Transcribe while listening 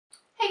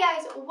Hey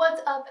guys,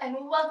 what's up and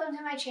welcome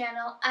to my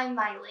channel. I'm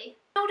Miley.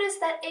 Notice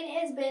that it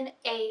has been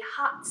a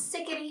hot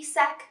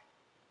sickety-sec.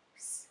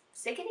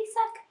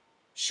 Sickety-sec?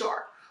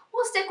 Sure,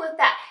 we'll stick with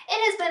that.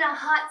 It has been a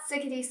hot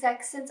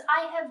sickety-sec since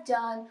I have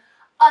done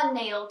a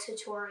nail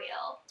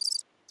tutorial.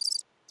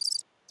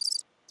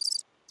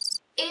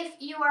 If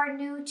you are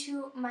new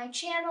to my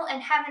channel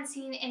and haven't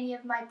seen any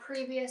of my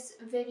previous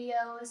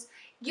videos,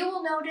 you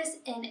will notice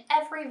in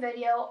every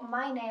video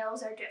my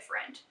nails are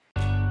different.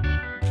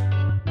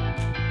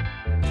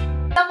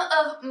 Some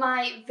of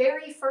my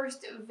very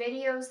first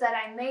videos that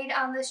I made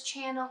on this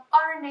channel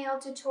are nail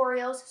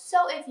tutorials,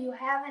 so if you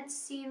haven't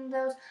seen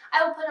those,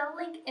 I will put a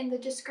link in the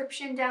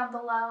description down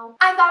below.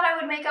 I thought I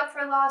would make up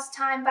for lost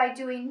time by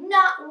doing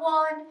not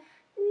one,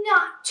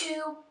 not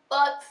two,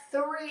 but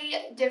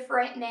 3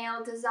 different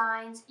nail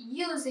designs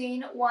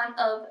using one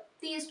of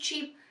these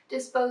cheap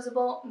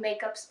disposable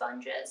makeup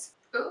sponges.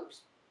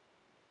 Oops.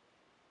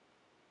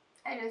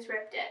 I just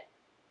ripped it.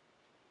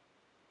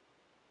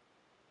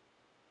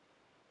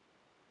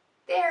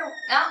 There,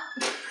 no.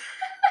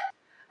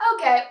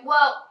 Okay,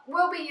 well,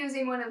 we'll be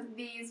using one of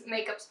these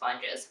makeup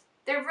sponges.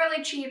 They're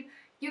really cheap.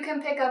 You can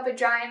pick up a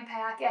giant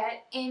pack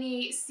at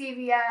any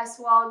CVS,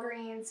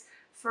 Walgreens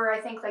for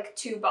I think like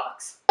 $2.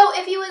 So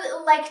if you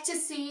would like to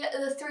see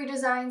the 3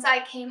 designs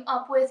I came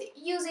up with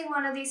using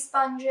one of these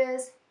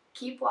sponges,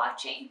 keep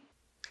watching.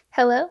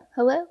 Hello?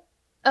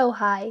 Oh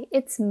hi,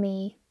 it's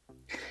me.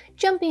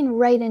 Jumping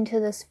right into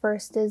this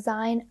first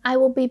design, I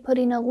will be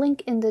putting a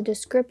link in the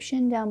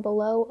description down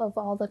below of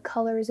all the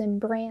colors and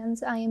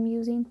brands I am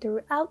using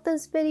throughout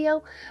this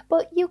video,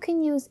 but you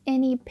can use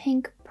any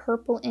pink,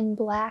 purple, and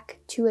black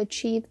to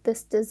achieve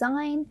this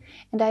design,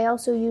 and I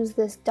also use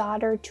this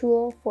daughter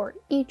tool for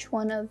each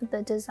one of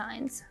the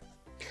designs.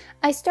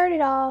 I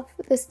started off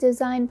this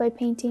design by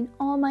painting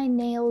all my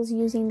nails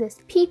using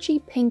this peachy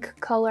pink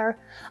color.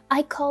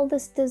 I call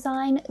this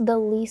design the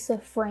Lisa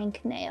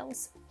Frank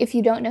nails. If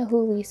you don't know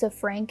who Lisa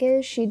Frank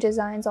is, she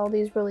designs all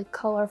these really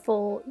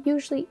colorful,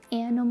 usually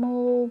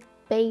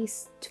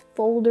animal-based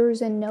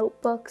folders and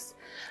notebooks.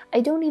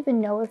 I don't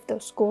even know if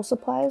those school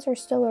supplies are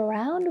still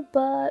around,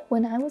 but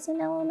when I was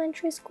in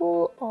elementary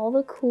school, all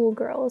the cool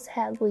girls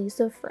had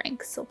Lisa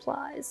Frank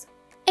supplies.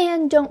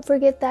 And don't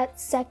forget that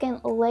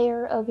second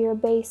layer of your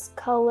base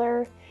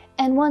color.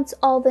 And once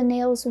all the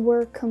nails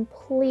were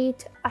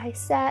complete, I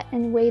sat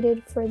and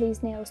waited for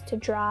these nails to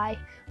dry.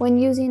 When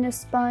using a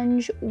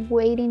sponge,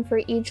 waiting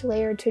for each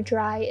layer to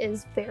dry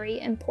is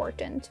very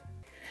important.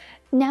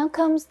 Now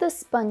comes the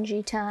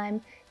spongy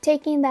time.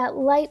 Taking that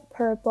light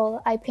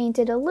purple, I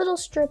painted a little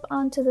strip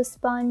onto the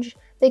sponge.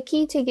 The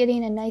key to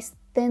getting a nice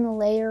thin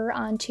layer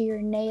onto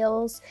your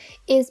nails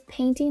is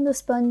painting the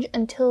sponge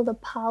until the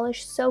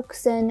polish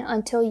soaks in,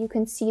 until you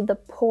can see the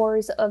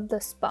pores of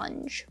the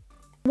sponge.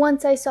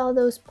 Once I saw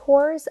those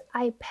pores,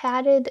 I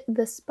patted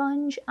the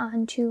sponge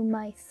onto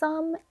my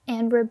thumb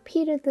and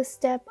repeated the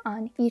step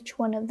on each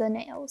one of the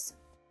nails.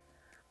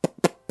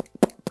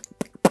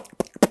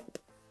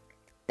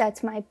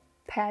 That's my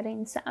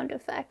patting sound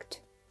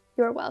effect.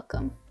 You're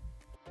welcome.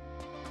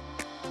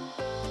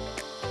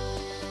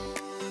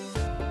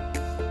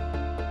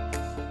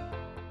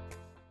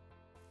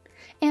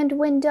 And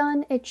when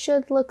done, it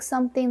should look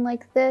something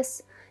like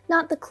this.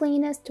 Not the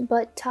cleanest,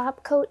 but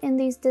top coat in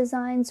these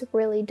designs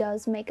really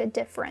does make a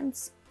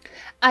difference.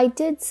 I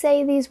did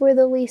say these were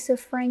the Lisa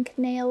Frank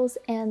nails,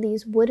 and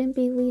these wouldn't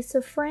be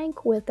Lisa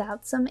Frank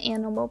without some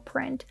animal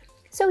print.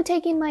 So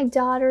taking my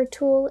daughter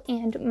tool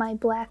and my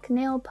black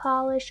nail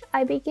polish,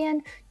 I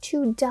began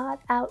to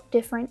dot out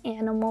different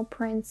animal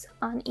prints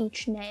on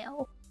each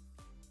nail.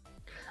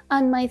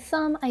 On my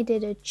thumb, I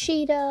did a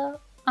cheetah.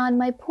 On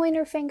my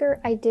pointer finger,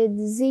 I did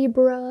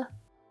zebra.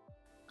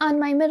 On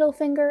my middle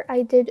finger,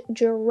 I did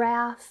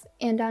giraffe.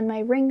 And on my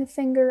ring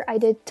finger, I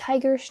did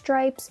tiger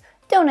stripes.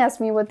 Don't ask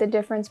me what the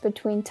difference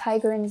between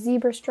tiger and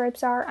zebra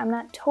stripes are. I'm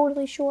not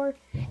totally sure.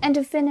 And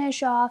to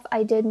finish off,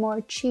 I did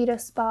more cheetah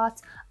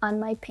spots on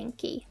my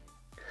pinky.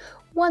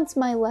 Once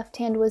my left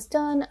hand was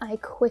done, I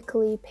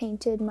quickly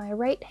painted my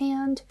right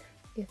hand.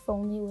 If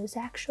only it was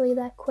actually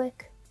that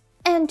quick.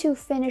 And to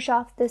finish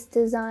off this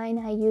design,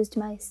 I used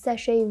my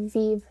Séché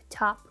Vive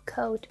top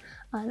coat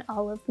on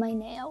all of my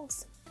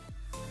nails.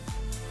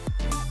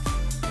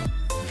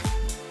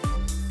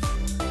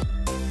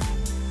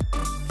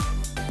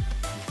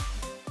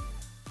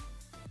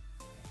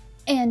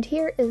 And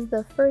here is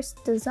the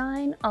first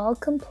design all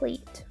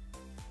complete.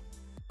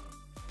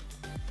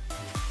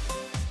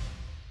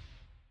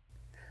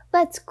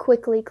 Let's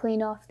quickly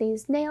clean off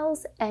these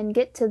nails and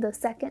get to the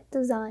second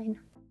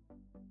design.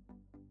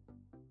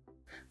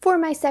 For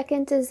my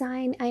second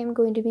design, I am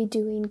going to be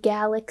doing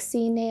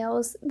galaxy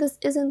nails. This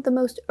isn't the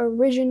most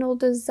original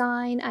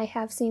design. I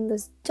have seen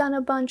this done a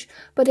bunch,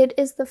 but it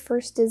is the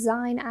first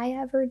design I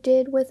ever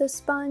did with a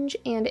sponge,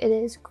 and it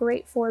is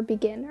great for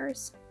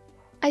beginners.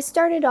 I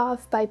started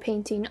off by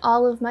painting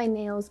all of my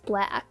nails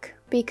black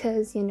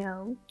because, you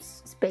know,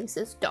 space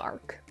is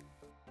dark.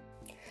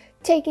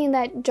 Taking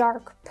that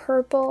dark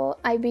purple,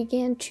 I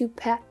began to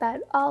pat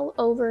that all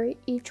over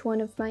each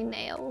one of my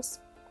nails.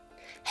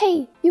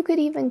 Hey, you could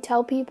even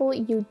tell people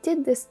you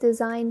did this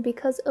design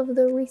because of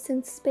the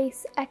recent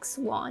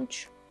SpaceX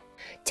launch.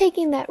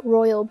 Taking that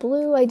royal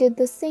blue, I did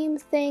the same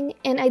thing,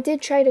 and I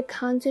did try to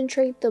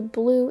concentrate the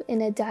blue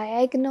in a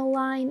diagonal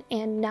line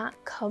and not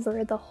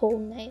cover the whole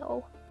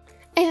nail.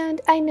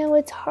 And I know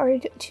it's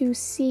hard to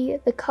see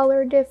the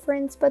color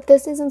difference, but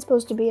this isn't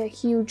supposed to be a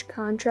huge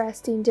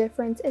contrasting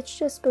difference. It's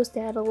just supposed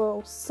to add a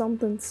little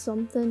something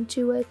something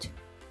to it.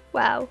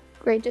 Wow,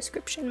 great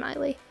description,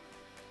 Miley.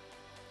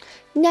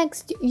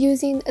 Next,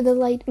 using the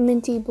light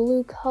minty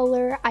blue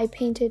color, I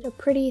painted a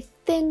pretty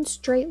thin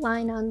straight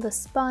line on the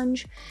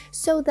sponge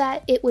so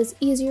that it was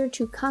easier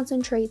to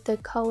concentrate the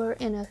color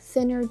in a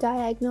thinner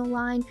diagonal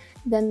line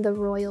than the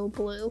royal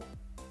blue.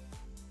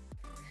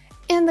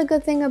 And the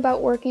good thing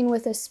about working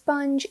with a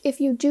sponge, if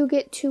you do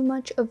get too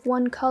much of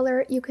one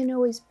color, you can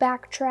always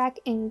backtrack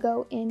and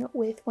go in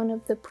with one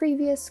of the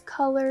previous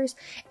colors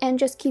and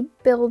just keep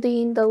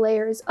building the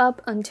layers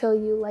up until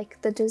you like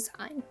the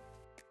design.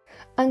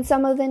 On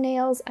some of the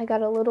nails, I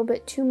got a little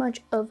bit too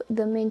much of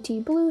the minty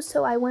blue,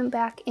 so I went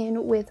back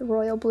in with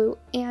royal blue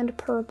and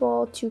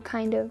purple to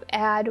kind of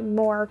add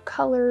more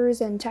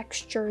colors and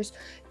textures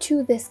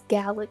to this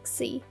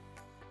galaxy.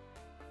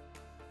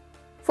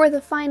 For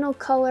the final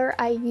color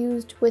I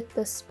used with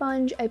the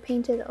sponge, I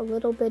painted a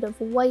little bit of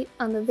white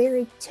on the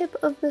very tip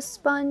of the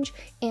sponge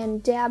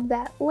and dabbed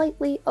that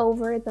lightly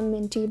over the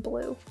minty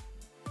blue.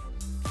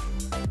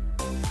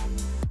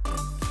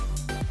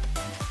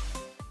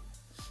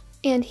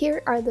 And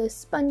here are the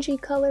spongy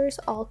colors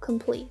all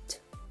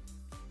complete.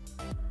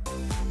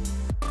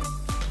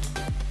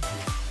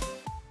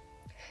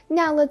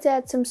 Now let's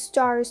add some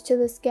stars to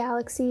this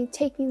galaxy,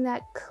 taking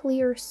that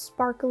clear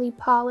sparkly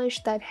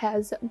polish that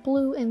has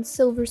blue and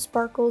silver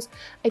sparkles.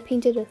 I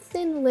painted a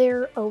thin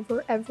layer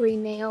over every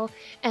nail,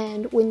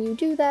 and when you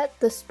do that,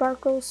 the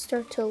sparkles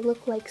start to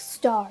look like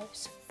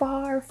stars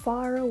far,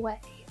 far away.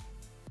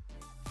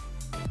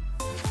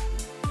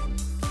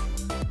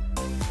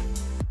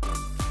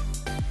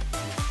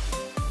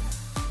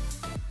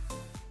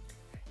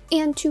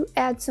 And to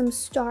add some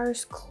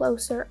stars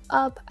closer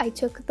up, I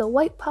took the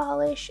white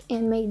polish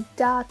and made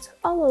dots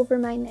all over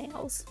my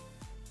nails.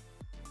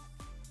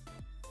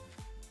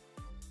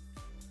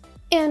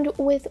 And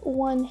with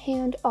one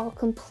hand all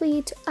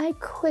complete, I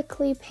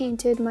quickly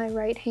painted my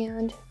right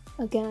hand.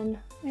 Again,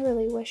 I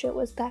really wish it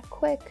was that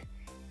quick.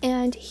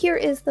 And here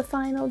is the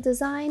final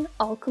design,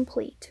 all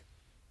complete.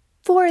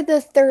 For the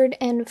third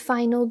and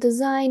final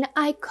design,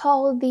 I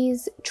call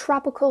these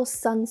tropical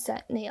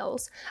sunset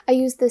nails. I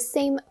used the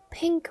same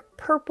pink,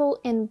 purple,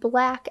 and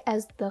black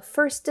as the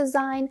first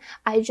design.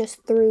 I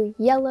just threw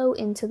yellow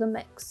into the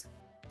mix.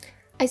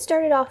 I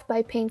started off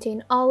by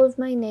painting all of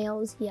my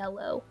nails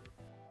yellow.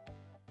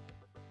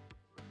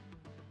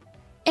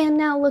 And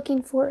now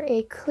looking for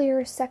a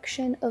clear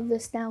section of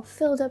this now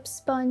filled up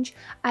sponge,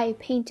 I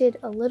painted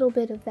a little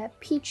bit of that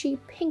peachy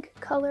pink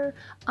color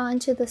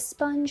onto the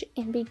sponge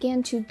and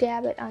began to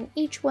dab it on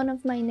each one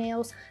of my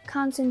nails,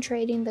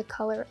 concentrating the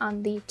color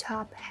on the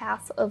top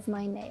half of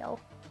my nail.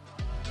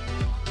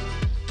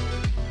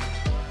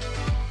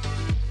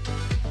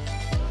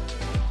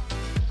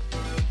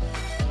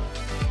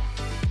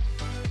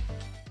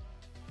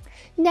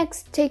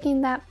 Next,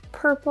 taking that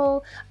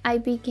purple, I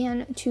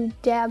began to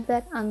dab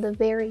that on the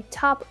very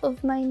top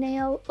of my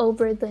nail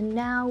over the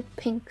now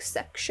pink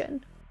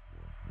section.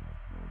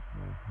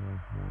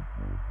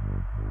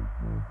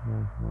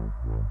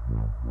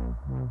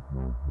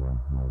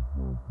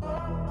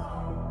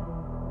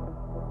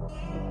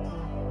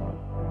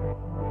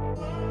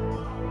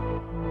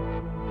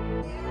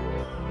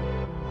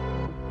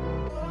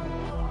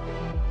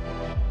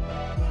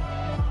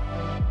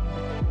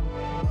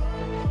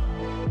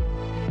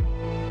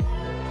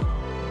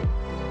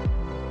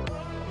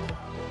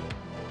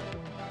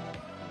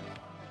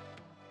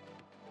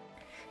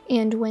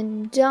 And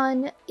when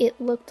done,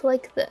 it looked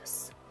like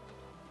this.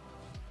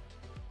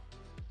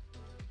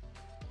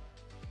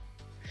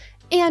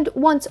 And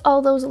once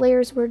all those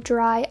layers were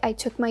dry, I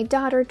took my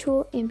dotter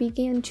tool and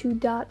began to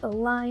dot a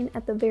line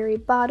at the very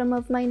bottom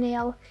of my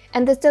nail.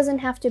 And this doesn't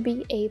have to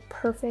be a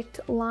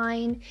perfect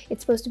line.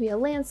 It's supposed to be a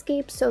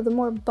landscape, so the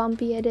more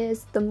bumpy it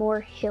is, the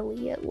more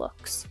hilly it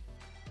looks.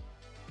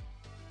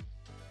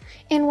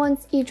 And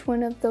once each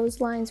one of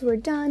those lines were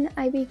done,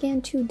 I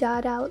began to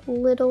dot out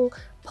little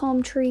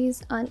palm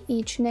trees on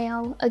each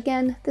nail.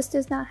 Again, this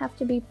does not have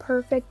to be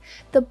perfect.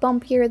 The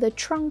bumpier the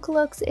trunk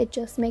looks, it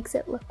just makes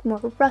it look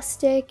more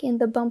rustic, and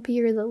the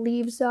bumpier the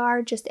leaves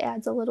are, just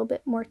adds a little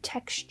bit more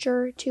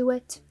texture to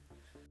it.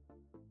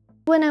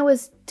 When I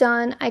was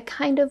done, I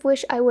kind of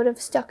wish I would have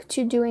stuck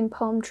to doing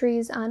palm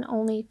trees on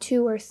only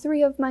 2 or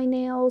 3 of my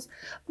nails,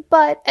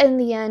 but in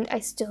the end, I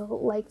still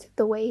liked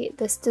the way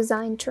this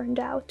design turned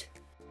out.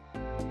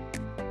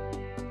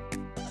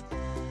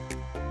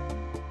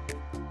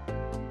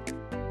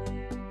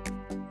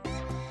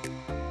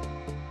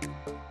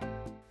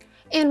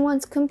 And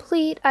once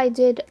complete, I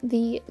did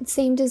the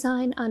same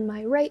design on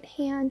my right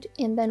hand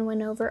and then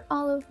went over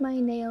all of my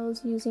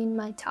nails using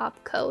my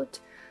top coat.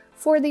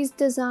 For these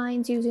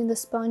designs, using the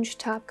sponge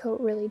top coat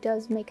really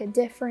does make a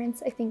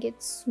difference. I think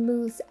it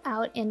smooths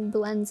out and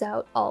blends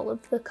out all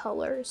of the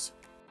colors.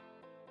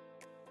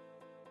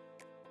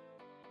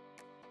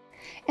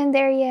 And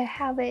there you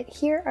have it.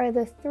 Here are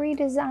the 3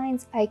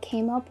 designs I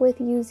came up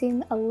with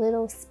using a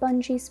little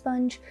spongy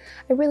sponge.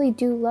 I really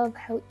do love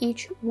how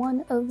each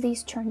one of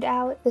these turned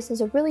out. This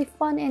is a really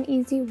fun and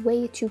easy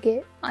way to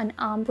get an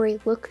ombre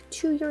look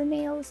to your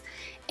nails,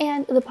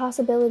 and the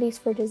possibilities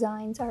for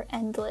designs are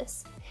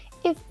endless.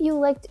 If you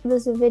liked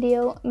this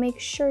video, make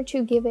sure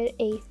to give it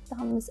a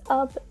thumbs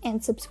up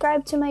and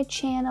subscribe to my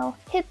channel.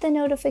 Hit the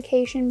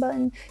notification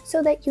button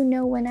so that you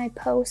know when I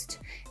post,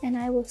 and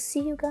I will see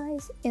you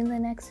guys in the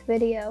next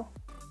video.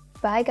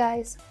 Bye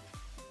guys!